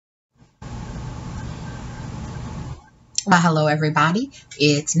Well, hello everybody,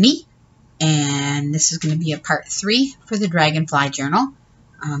 it's me, and this is going to be a part 3 for the Dragonfly journal.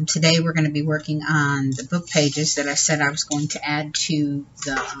 Today we're going to be working on the book pages that I said I was going to add to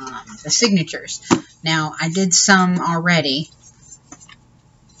the signatures. Now, I did some already,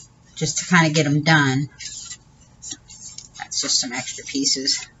 just to kind of get them done. That's just some extra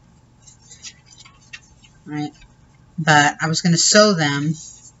pieces, right? But I was going to sew them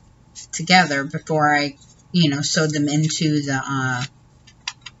together before I sewed them into the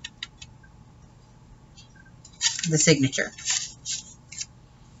signature.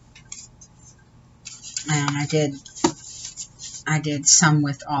 And I did some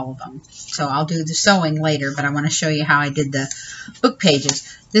with all of them. So I'll do the sewing later, but I want to show you how I did the book pages.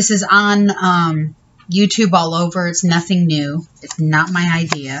 This is on YouTube all over. It's nothing new. It's not my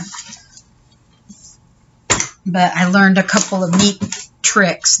idea. But I learned a couple of neat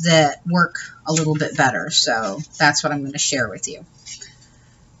tricks that work a little bit better, so that's what I'm going to share with you.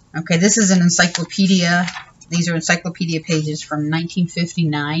 Okay, this is an encyclopedia. These are encyclopedia pages from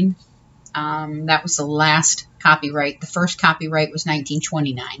 1959. That was the last copyright. The first copyright was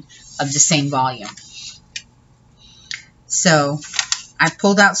 1929 of the same volume. So I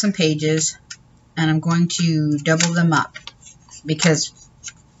pulled out some pages, and I'm going to double them up because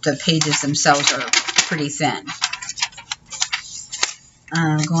the pages themselves are pretty thin.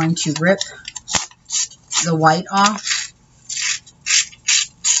 I'm going to rip the white off,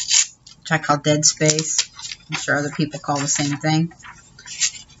 which I call dead space. I'm sure other people call the same thing.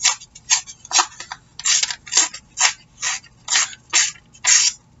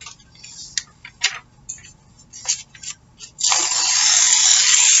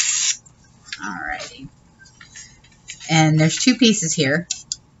 Alrighty. And there's two pieces here.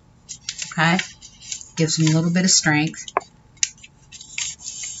 Okay? Gives them a little bit of strength.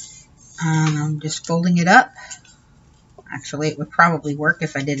 I'm just folding it up. Actually, it would probably work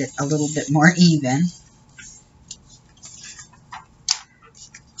if I did it a little bit more even.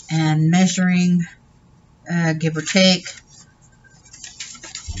 And measuring, give or take,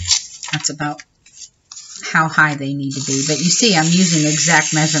 that's about how high they need to be. But you see, I'm using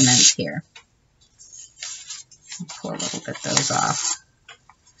exact measurements here. I'll pull a little bit of those off.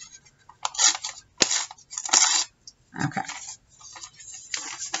 Okay.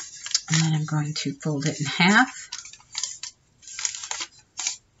 And then I'm going to fold it in half.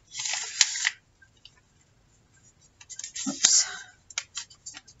 Oops.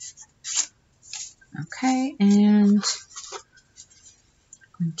 Okay, and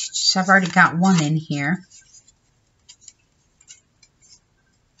I've already got one in here.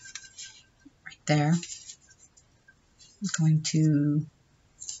 Right there. I'm going to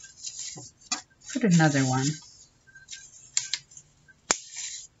put another one.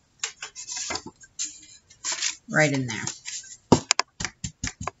 Right in there.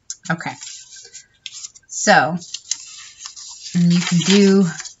 Okay. So, and you can do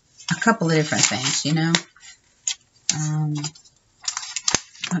a couple of different things, you know.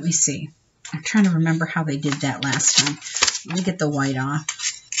 Let me see. I'm trying to remember how they did that last time. Let me get the white off.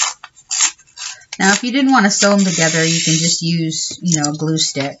 Now, if you didn't want to sew them together, you can just use, a glue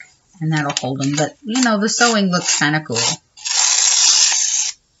stick, and that'll hold them. But, the sewing looks kind of cool.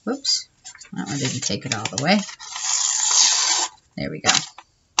 Whoops. That one didn't take it all the way. There we go.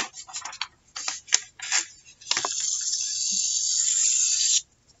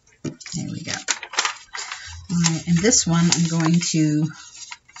 There we go. All right, and this one I'm going to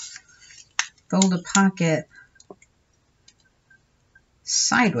fold a pocket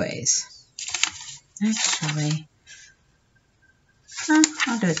sideways. Actually,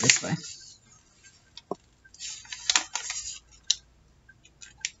 I'll do it this way.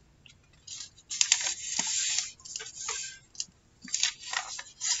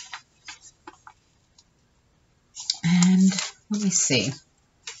 And let me see.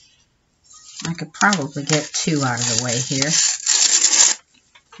 I could probably get two out of the way here.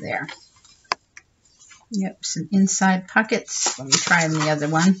 There. Yep, some inside pockets. Let me try the other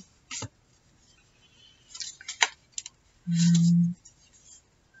one.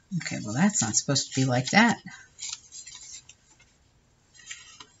 Okay, well that's not supposed to be like that.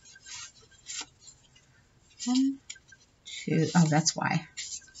 One, two, oh, that's why.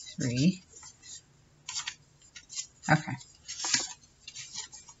 Three. Okay.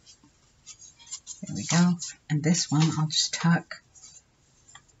 There we go. And this one I'll just tuck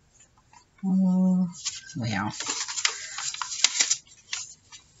all the way out.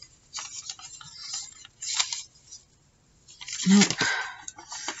 Nope.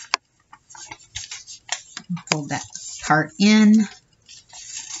 Fold that part in,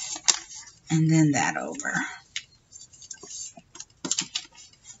 and then that over.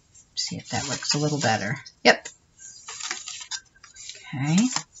 see if that looks a little better. Yep. Okay.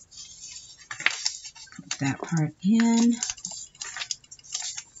 Put that part in.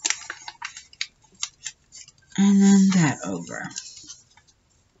 And then that over.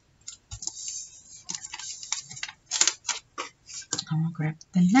 And we'll grab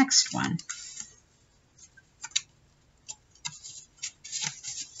the next one.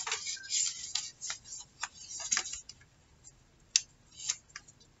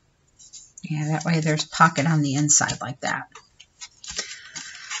 Yeah, that way there's a pocket on the inside like that.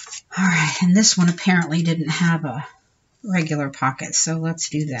 All right, and this one apparently didn't have a regular pocket, so let's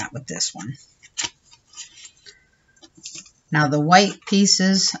do that with this one. Now the white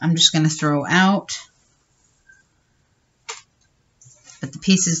pieces I'm just going to throw out, but the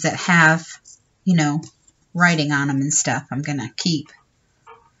pieces that have, you know, writing on them and stuff, I'm going to keep.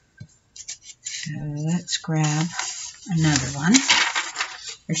 So let's grab another one.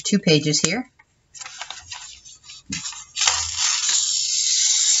 There's 2 pages here.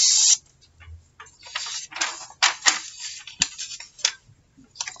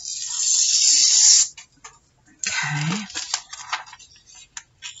 Okay.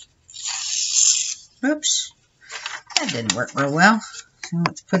 Oops. That didn't work real well. So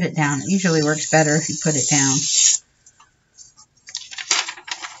let's put it down. It usually works better if you put it down.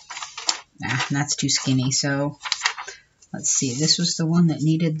 Nah, that's too skinny, so let's see. This was the one that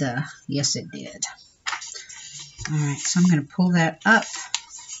needed the... Yes, it did. Alright, so I'm going to pull that up.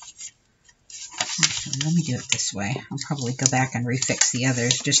 Actually, let me do it this way. I'll probably go back and refix the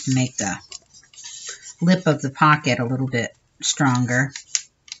others just to make the lip of the pocket a little bit stronger.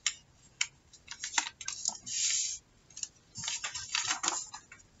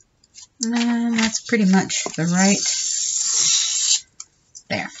 And that's pretty much the right...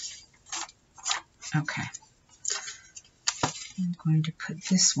 There. Okay. I'm going to put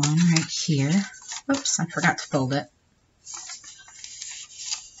this one right here. Oops, I forgot to fold it.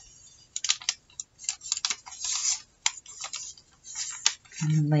 I'm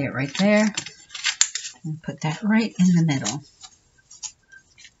going to lay it right there and put that right in the middle.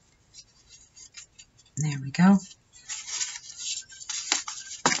 There we go.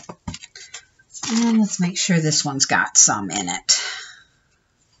 And let's make sure this one's got some in it.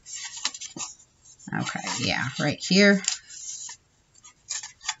 Okay, yeah, right here.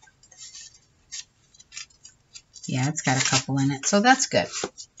 Yeah, it's got a couple in it, so that's good.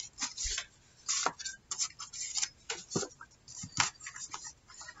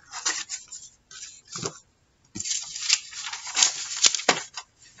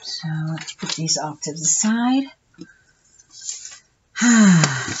 So let's put these off to the side.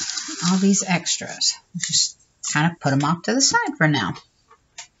 All these extras. Just kind of put them off to the side for now.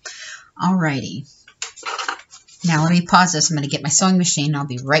 Alrighty. Now let me pause this. I'm going to get my sewing machine. I'll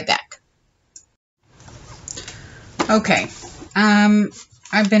be right back. Okay.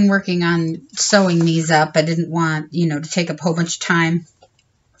 I've been working on sewing these up. I didn't want, you know, to take up a whole bunch of time.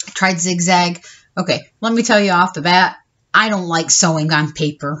 I tried zigzag. Okay, let me tell you off the bat, I don't like sewing on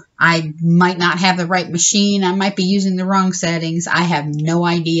paper. I might not have the right machine. I might be using the wrong settings. I have no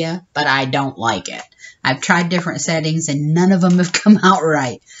idea, but I don't like it. I've tried different settings and none of them have come out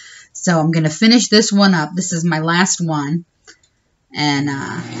right. So I'm going to finish this one up. This is my last one. And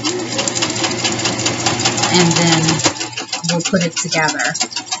then we'll put it together.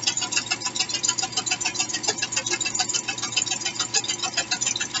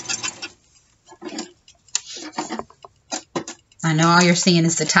 I know all you're seeing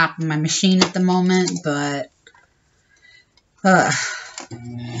is the top of my machine at the moment, but I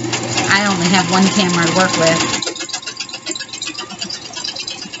only have one camera to work with.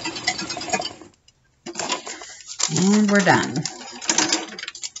 And we're done.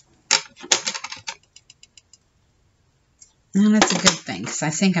 And that's a good thing, because I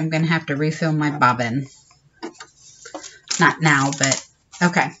think I'm going to have to refill my bobbin. Not now, but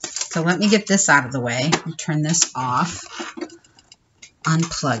okay. So let me get this out of the way. I'll turn this off.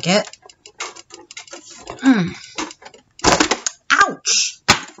 Unplug it. Ouch!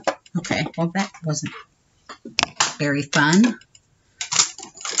 Okay, well that wasn't very fun.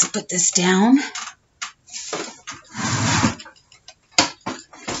 Let's put this down.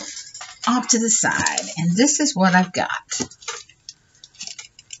 Off to the side. And this is what I've got.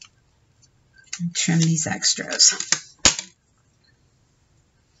 I'll trim these extras.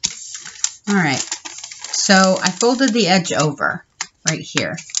 Alright. So I folded the edge over right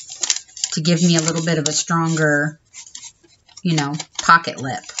here to give me a little bit of a stronger, you know, pocket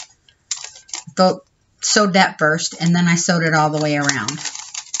lip. Sewed that first, and then I sewed it all the way around.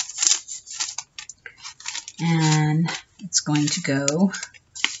 And it's going to go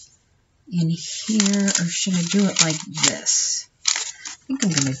in here, or should I do it like this? I think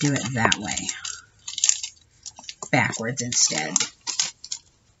I'm going to do it that way. Backwards instead.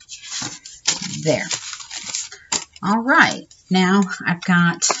 There. All right. Now I've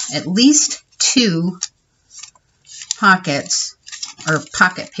got at least 2 pockets or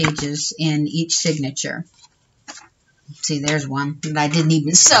pocket pages in each signature. See, there's one that I didn't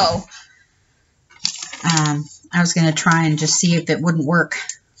even sew. I was going to try and just see if it wouldn't work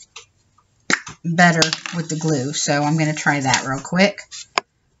better with the glue. So I'm going to try that real quick.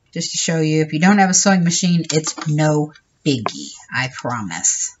 Just to show you, if you don't have a sewing machine, it's no biggie. I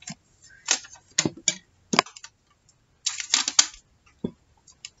promise.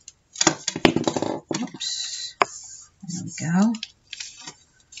 Oops. There we go.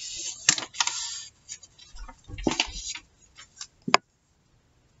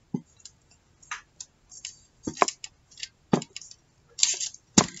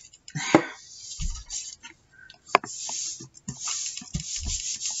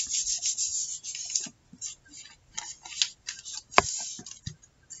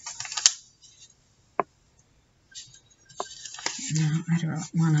 No, I don't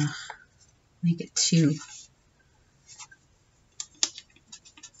want to make it too.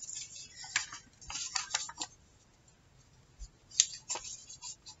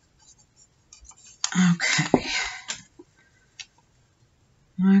 Okay.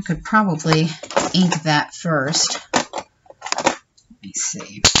 I could probably ink that first. Let me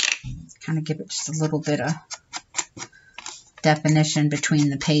see. Kind of give it just a little bit of definition between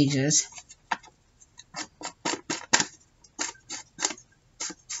the pages.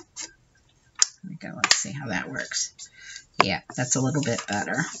 Let's see how that works. Yeah, that's a little bit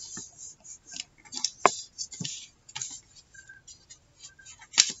better.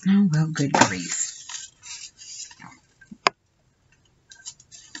 Oh, well, good grief.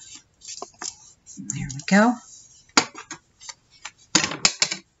 There we go.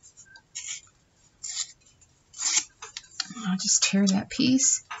 I'll just tear that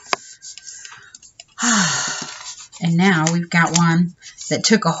piece. And now we've got one that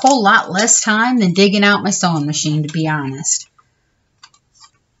took a whole lot less time than digging out my sewing machine, to be honest.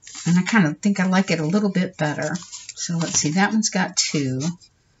 And I kind of think I like it a little bit better. So let's see, that one's got 2.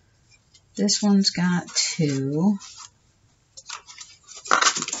 This one's got 2.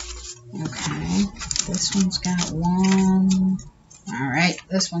 Okay, this one's got 1. All right,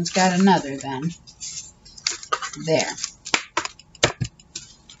 this one's got another then. There.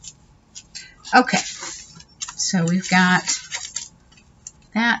 Okay, so we've got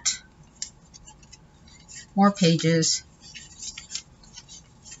that. More pages.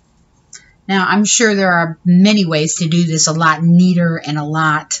 Now, I'm sure there are many ways to do this a lot neater and a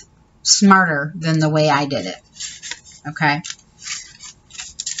lot smarter than the way I did it. Okay?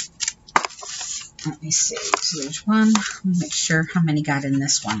 Let me see. So there's one. Let me make sure how many got in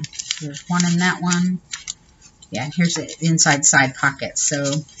this one. There's 1 in that one. Yeah, and here's the inside side pocket. So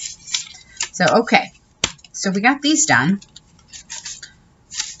okay. So we got these done.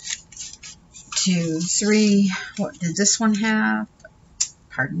 2, 3. What did this one have?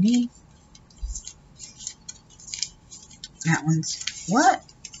 Pardon me. That one's what?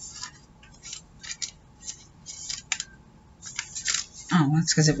 Oh,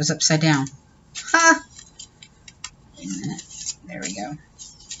 that's because it was upside down. Ha! Wait a minute. There we go.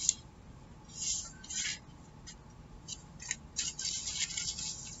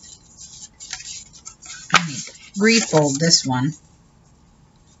 I need to refold this one.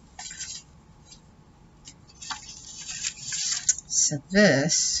 So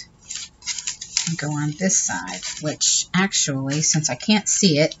this can go on this side, which actually, since I can't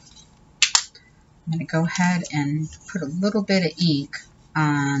see it, I'm going to go ahead and put a little bit of ink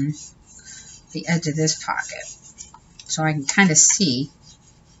on the edge of this pocket so I can kind of see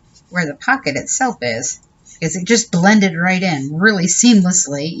where the pocket itself is, because it just blended right in really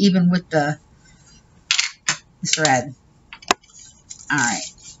seamlessly, even with the thread.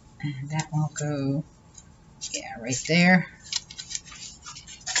 Alright, and that will go, yeah, right there.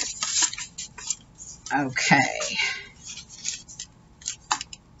 Okay.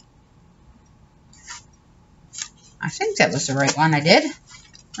 I think that was the right one I did.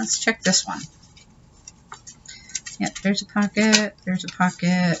 Let's check this one. Yep, there's a pocket, there's a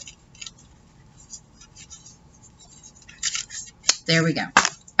pocket. There we go.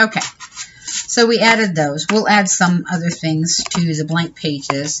 Okay, so we added those. We'll add some other things to the blank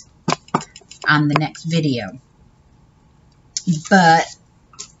pages on the next video. But,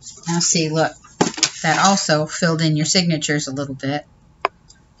 now see, look, that also filled in your signatures a little bit.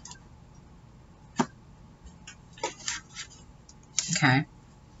 Okay.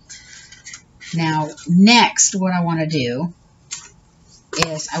 Now, next, what I want to do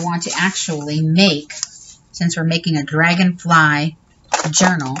is I want to actually make, since we're making a dragonfly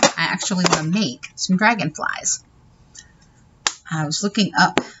journal, I actually want to make some dragonflies. I was looking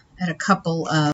up at a couple of